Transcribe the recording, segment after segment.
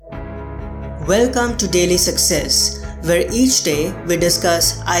Welcome to Daily Success, where each day we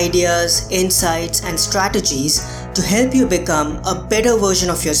discuss ideas, insights, and strategies to help you become a better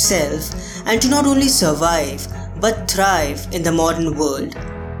version of yourself and to not only survive but thrive in the modern world.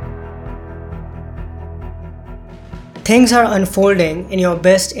 Things are unfolding in your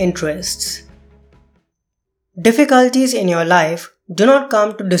best interests. Difficulties in your life do not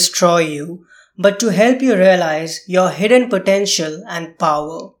come to destroy you, but to help you realize your hidden potential and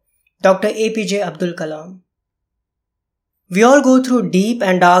power. Dr. APJ Abdul Kalam. We all go through deep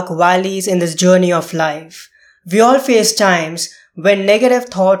and dark valleys in this journey of life. We all face times when negative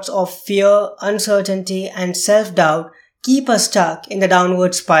thoughts of fear, uncertainty, and self-doubt keep us stuck in the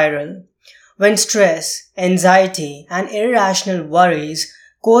downward spiral. When stress, anxiety, and irrational worries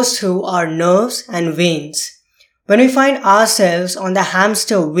course through our nerves and veins. When we find ourselves on the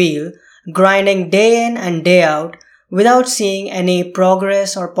hamster wheel, grinding day in and day out, without seeing any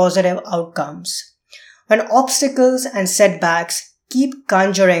progress or positive outcomes. When obstacles and setbacks keep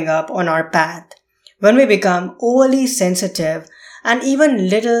conjuring up on our path. When we become overly sensitive and even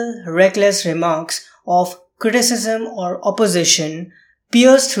little reckless remarks of criticism or opposition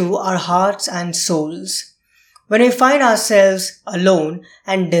pierce through our hearts and souls. When we find ourselves alone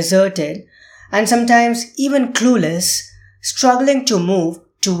and deserted and sometimes even clueless, struggling to move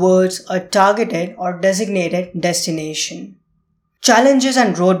towards a targeted or designated destination. Challenges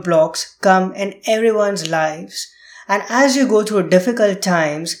and roadblocks come in everyone's lives, and as you go through difficult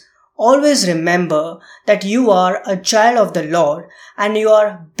times, always remember that you are a child of the Lord and you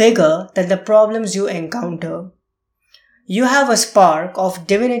are bigger than the problems you encounter. You have a spark of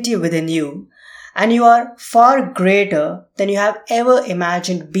divinity within you, and you are far greater than you have ever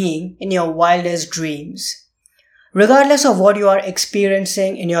imagined being in your wildest dreams. Regardless of what you are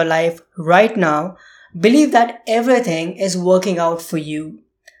experiencing in your life right now, believe that everything is working out for you.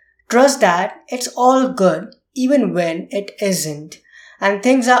 Trust that it's all good even when it isn't, and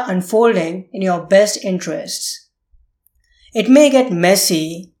things are unfolding in your best interests. It may get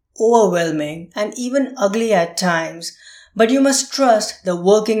messy, overwhelming, and even ugly at times, but you must trust the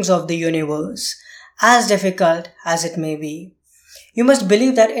workings of the universe, as difficult as it may be. You must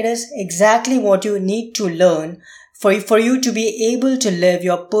believe that it is exactly what you need to learn for you to be able to live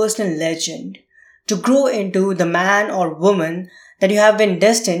your personal legend, to grow into the man or woman that you have been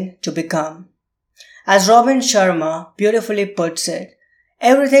destined to become. As Robin Sharma beautifully puts it,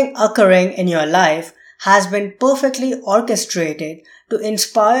 everything occurring in your life has been perfectly orchestrated to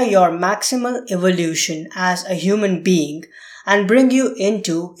inspire your maximal evolution as a human being and bring you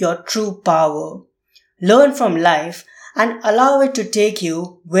into your true power. Learn from life and allow it to take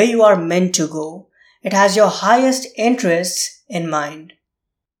you where you are meant to go. It has your highest interests in mind.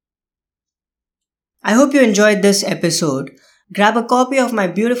 I hope you enjoyed this episode. Grab a copy of my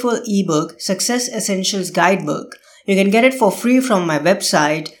beautiful ebook, Success Essentials Guidebook. You can get it for free from my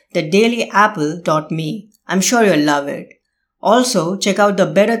website, thedailyapple.me. I'm sure you'll love it. Also, check out the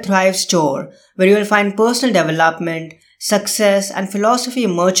Better Thrive store, where you will find personal development, success, and philosophy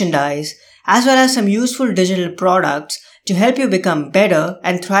merchandise, as well as some useful digital products to help you become better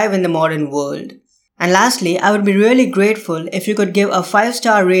and thrive in the modern world. And lastly, I would be really grateful if you could give a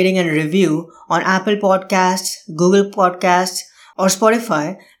 5-star rating and review on Apple Podcasts, Google Podcasts, or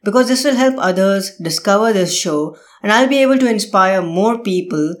Spotify, because this will help others discover this show and I'll be able to inspire more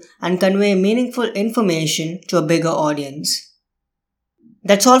people and convey meaningful information to a bigger audience.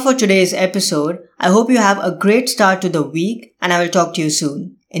 That's all for today's episode. I hope you have a great start to the week and I will talk to you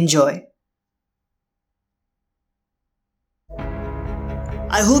soon. Enjoy.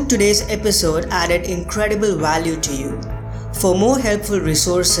 I hope today's episode added incredible value to you. For more helpful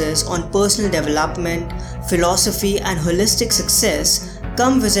resources on personal development, philosophy, and holistic success,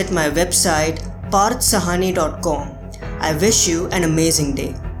 come visit my website parthsahani.com. I wish you an amazing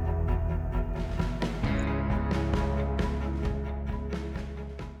day.